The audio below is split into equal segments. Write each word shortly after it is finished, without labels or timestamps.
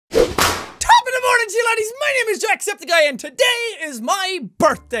laddies, my name is Jacksepticeye and today is my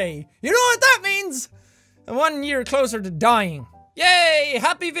birthday. You know what that means? I'm 1 year closer to dying. Yay!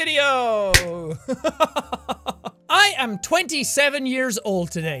 Happy video! I am 27 years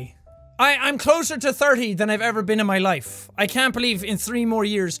old today. I'm closer to 30 than I've ever been in my life. I can't believe in 3 more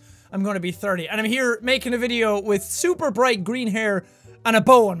years I'm going to be 30. And I'm here making a video with super bright green hair and a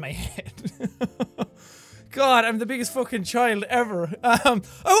bow on my head. God, I'm the biggest fucking child ever. I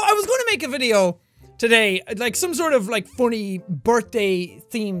was going to make a video today, like some sort of like funny birthday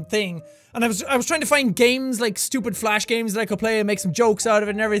themed thing. And I was trying to find games, like stupid flash games that I could play and make some jokes out of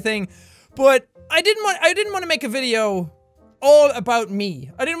it and everything. But I didn't want to make a video all about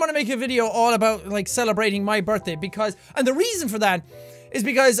me. I didn't want to make a video all about like celebrating my birthday because, and the reason for that is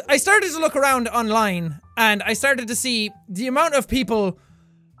because I started to look around online and I started to see the amount of people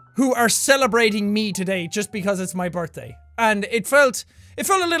who are celebrating me today just because it's my birthday. And it felt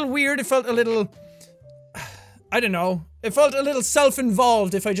a little weird, it felt a little, I don't know, it felt a little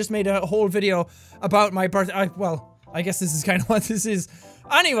self-involved if I just made a whole video about my birthday. Well, I guess this is kind of what this is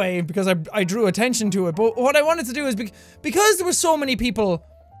anyway, because I drew attention to it. But what I wanted to do is, because there were so many people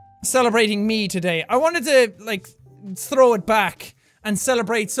celebrating me today, I wanted to, like, throw it back and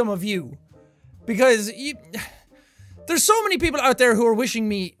celebrate some of you. Because there's so many people out there who are wishing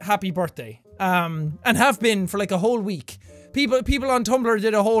me happy birthday. And have been for like a whole week. People on Tumblr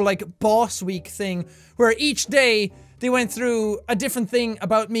did a whole like boss week thing where each day they went through a different thing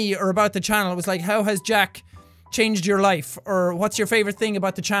about me or about the channel. It was like, how has Jack changed your life? Or what's your favorite thing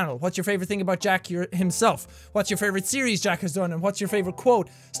about the channel? What's your favorite thing about Jack himself? What's your favorite series Jack has done? And what's your favorite quote?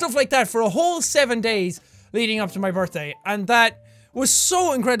 Stuff like that for a whole 7 days leading up to my birthday. And that was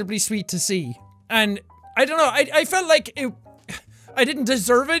so incredibly sweet to see. And I don't know, I felt like I didn't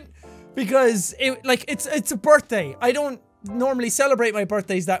deserve it because it's a birthday. I don't normally celebrate my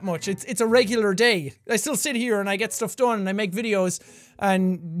birthdays that much. It's a regular day. I still sit here and I get stuff done and I make videos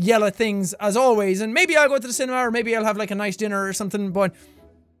and yell at things as always. And maybe I'll go to the cinema or maybe I'll have like a nice dinner or something, but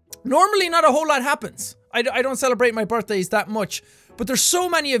normally not a whole lot happens. I don't celebrate my birthdays that much, but there's so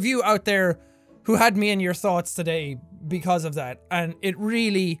many of you out there who had me in your thoughts today because of that. And it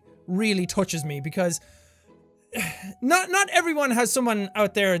really, really touches me because not everyone has someone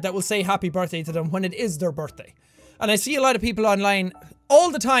out there that will say happy birthday to them when it is their birthday. And I see a lot of people online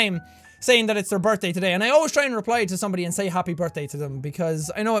all the time saying that it's their birthday today. And I always try and reply to somebody and say happy birthday to them because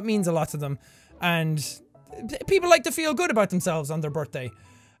I know it means a lot to them. And people like to feel good about themselves on their birthday.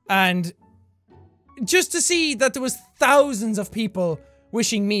 And just to see that there was thousands of people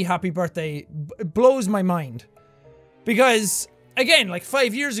wishing me happy birthday blows my mind. Because, again, like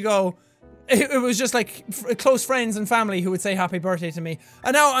 5 years ago, it was just like close friends and family who would say happy birthday to me.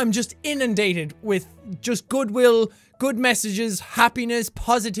 And now I'm just inundated with just goodwill, good messages, happiness,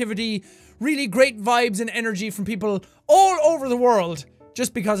 positivity, really great vibes and energy from people all over the world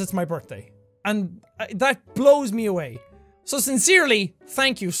just because it's my birthday. And that blows me away. So sincerely,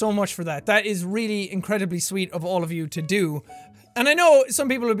 thank you so much for that. That is really incredibly sweet of all of you to do. And I know some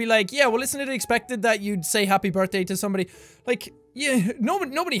people would be like, yeah, well, isn't it expected that you'd say happy birthday to somebody? Like, yeah,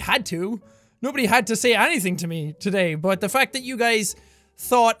 nobody had to. Nobody had to say anything to me today, but the fact that you guys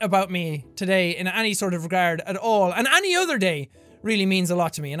thought about me today in any sort of regard at all, and any other day, really means a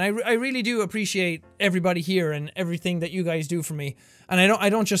lot to me. And I really do appreciate everybody here and everything that you guys do for me. And I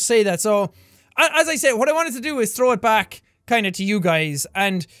don't just say that. So, as I said, what I wanted to do is throw it back kind of to you guys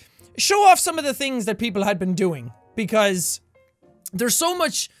and show off some of the things that people had been doing. Because there's so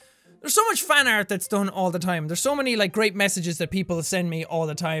much fan art that's done all the time. There's so many like great messages that people send me all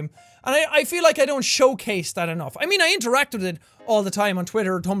the time. And I feel like I don't showcase that enough. I mean, I interact with it all the time on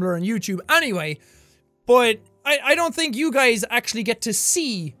Twitter, Tumblr, and YouTube anyway. But I don't think you guys actually get to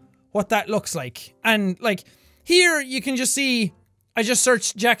see what that looks like. And like, here you can just see, I just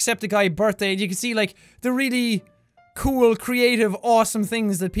searched Jacksepticeye birthday. You can see like the really cool, creative, awesome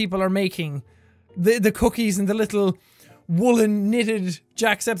things that people are making. The cookies and the little woolen knitted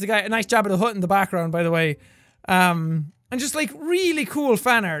Jacksepticeye, a nice Jabba the Hutt in the background, by the way, and just like really cool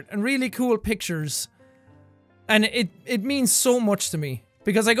fan art and really cool pictures, and it means so much to me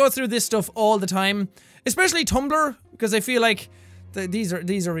because I go through this stuff all the time, especially Tumblr, because I feel like these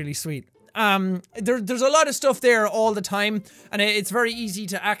are really sweet. There's a lot of stuff there all the time, and it's very easy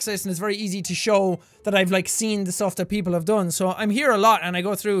to access and it's very easy to show that I've like seen the stuff that people have done. So I'm here a lot and I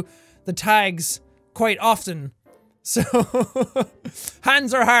go through the tags quite often. So,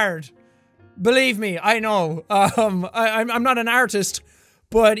 hands are hard. Believe me, I know. I'm not an artist,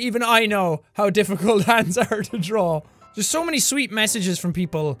 but even I know how difficult hands are to draw. There's so many sweet messages from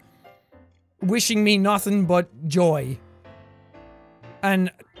people wishing me nothing but joy. And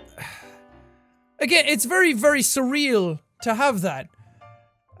again, it's very, very surreal to have that.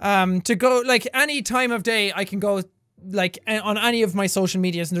 To go, like, any time of day, I can go, like, on any of my social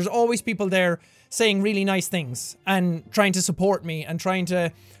medias, and there's always people there saying really nice things, and trying to support me, and trying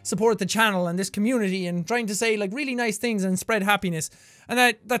to support the channel and this community, and trying to say, like, really nice things and spread happiness.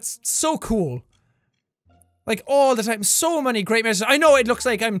 And that's so cool. Like, all the time. So many great messages. I know it looks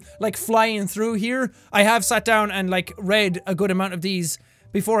like I'm, like, flying through here. I have sat down and, like, read a good amount of these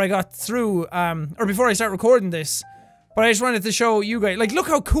before I got through, or before I start recording this. But I just wanted to show you guys, like, look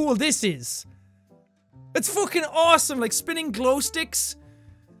how cool this is. It's fucking awesome, like, spinning glow sticks.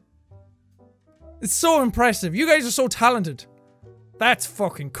 It's so impressive. You guys are so talented. That's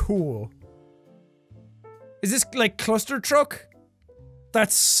fucking cool. Is this, like, cluster truck?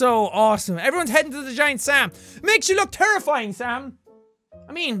 That's so awesome. Everyone's heading to the giant Sam. Makes you look terrifying, Sam.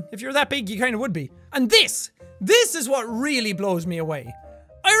 I mean, if you're that big, you kind of would be. And this is what really blows me away.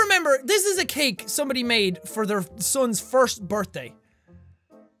 I remember, this is a cake somebody made for their son's first birthday.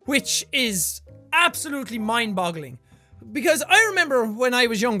 Which is absolutely mind-boggling. Because I remember when I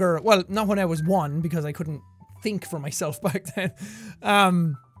was younger, well, not when I was 1, because I couldn't think for myself back then.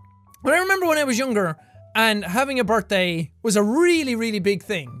 But I remember when I was younger, and having a birthday was a really, really big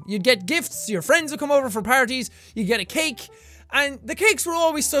thing. You'd get gifts, your friends would come over for parties, you'd get a cake, and the cakes were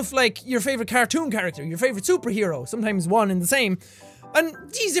always stuff like your favorite cartoon character, your favorite superhero, sometimes one and the same. And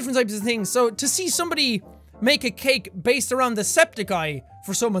these different types of things. So to see somebody make a cake based around the jacksepticeye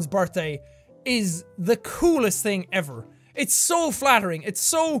for someone's birthday is the coolest thing ever. It's so flattering. It's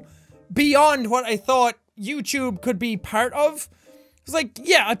so beyond what I thought YouTube could be part of. It's like,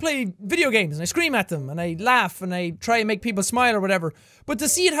 yeah, I play video games and I scream at them and I laugh and I try and make people smile or whatever. But to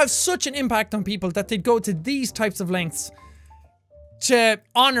see it have such an impact on people that they'd go to these types of lengths to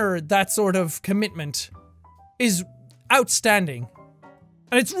honor that sort of commitment is outstanding.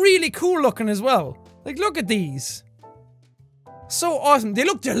 And it's really cool looking as well. Like, look at these. So awesome. They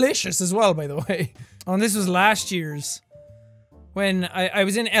look delicious as well, by the way. Oh, and this was last year's. When I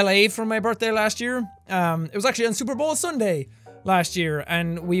was in LA for my birthday last year. It was actually on Super Bowl Sunday last year.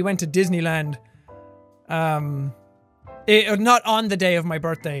 And we went to Disneyland. Not on the day of my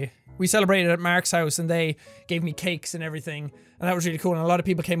birthday. We celebrated at Mark's house and they gave me cakes and everything. And that was really cool. And a lot of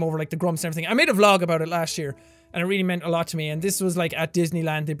people came over, like the Grumps and everything. I made a vlog about it last year. And it really meant a lot to me. And this was like at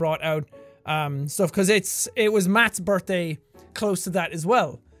Disneyland, they brought out stuff. Because it was Matt's birthday close to that as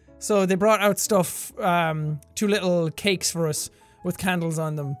well. So they brought out stuff, 2 little cakes for us with candles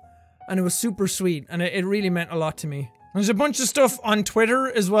on them. And it was super sweet. And it really meant a lot to me. There's a bunch of stuff on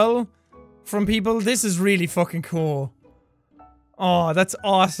Twitter as well from people. This is really fucking cool. Oh, that's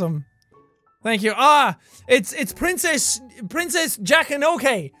awesome. Thank you. Ah, it's Princess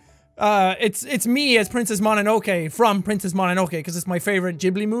Jackanoke. It's me as Princess Mononoke from Princess Mononoke because it's my favorite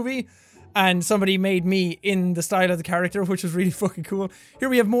Ghibli movie. And somebody made me in the style of the character, which was really fucking cool. Here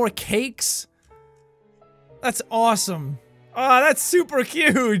we have more cakes. That's awesome. Oh, that's super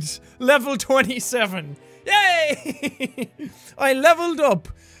cute. Level 27. Yay! I leveled up.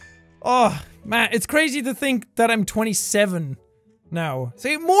 Oh, man, it's crazy to think that I'm 27 now.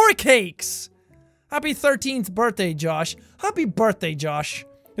 See, more cakes. Happy 13th birthday, Josh. Happy birthday, Josh.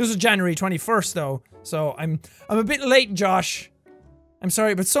 This was January 21st, though. So I'm a bit late, Josh. I'm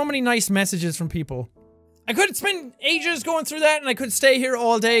sorry, but so many nice messages from people. I could spend ages going through that, and I could stay here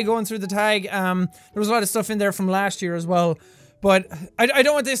all day going through the tag. There was a lot of stuff in there from last year as well. But I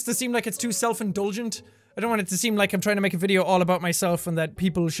don't want this to seem like it's too self-indulgent. I don't want it to seem like I'm trying to make a video all about myself and that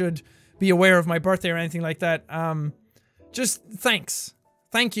people should be aware of my birthday or anything like that. Just thanks.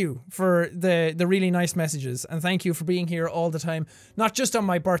 Thank you for the really nice messages. And thank you for being here all the time. Not just on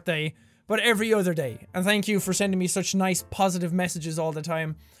my birthday, but every other day. And thank you for sending me such nice, positive messages all the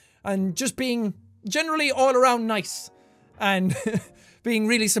time. And just being generally all around nice. And being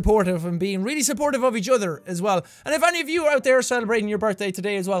really supportive and being really supportive of each other as well. And if any of you are out there celebrating your birthday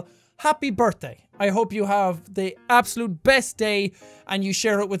today as well, happy birthday. I hope you have the absolute best day and you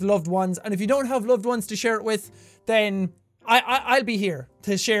share it with loved ones. And if you don't have loved ones to share it with, then I'll be here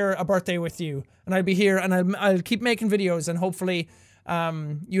to share a birthday with you. And I'll be here and I'll keep making videos and hopefully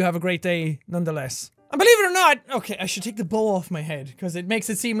you have a great day nonetheless. And believe it or not, okay, I should take the bow off my head because it makes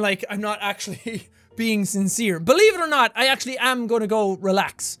it seem like I'm not actually being sincere. Believe it or not, I actually am going to go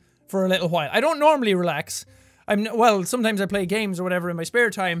relax for a little while. I don't normally relax. Well, sometimes I play games or whatever in my spare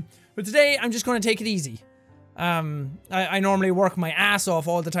time, but today I'm just going to take it easy. I normally work my ass off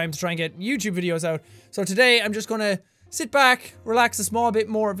all the time to try and get YouTube videos out. So today I'm just going to sit back, relax a small bit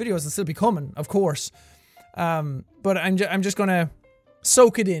more. Videos will still be coming, of course. But I'm just going to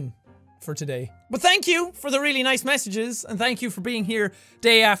soak it in for today. But thank you for the really nice messages, and thank you for being here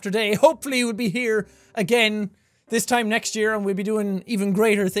day after day. Hopefully we'll be here again this time next year, and we'll be doing even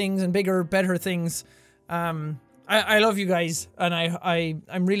greater things and bigger, better things. I love you guys, and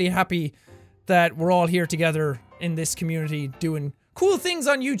I'm really happy that we're all here together in this community doing cool things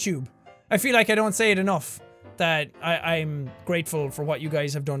on YouTube. I feel like I don't say it enough, that I'm grateful for what you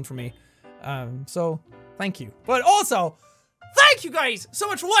guys have done for me. So, thank you. But also, thank you guys so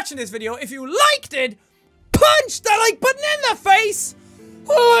much for watching this video. If you liked it, punch the like button in the face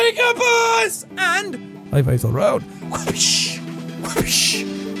like a boss, and high fives all around. Whoosh, whoosh.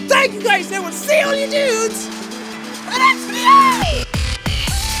 Thank you guys, and we'll see all you dudes in the next video.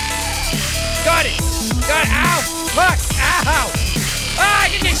 Got it. Got it. Ow. Fuck. Ow. Ah, I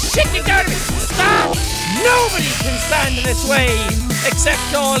can get shit kicked out of me. Stop. Nobody can stand in its way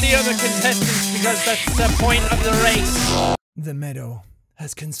except all the other contestants, because that's the point of the race. The meadow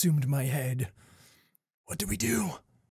has consumed my head. What do we do?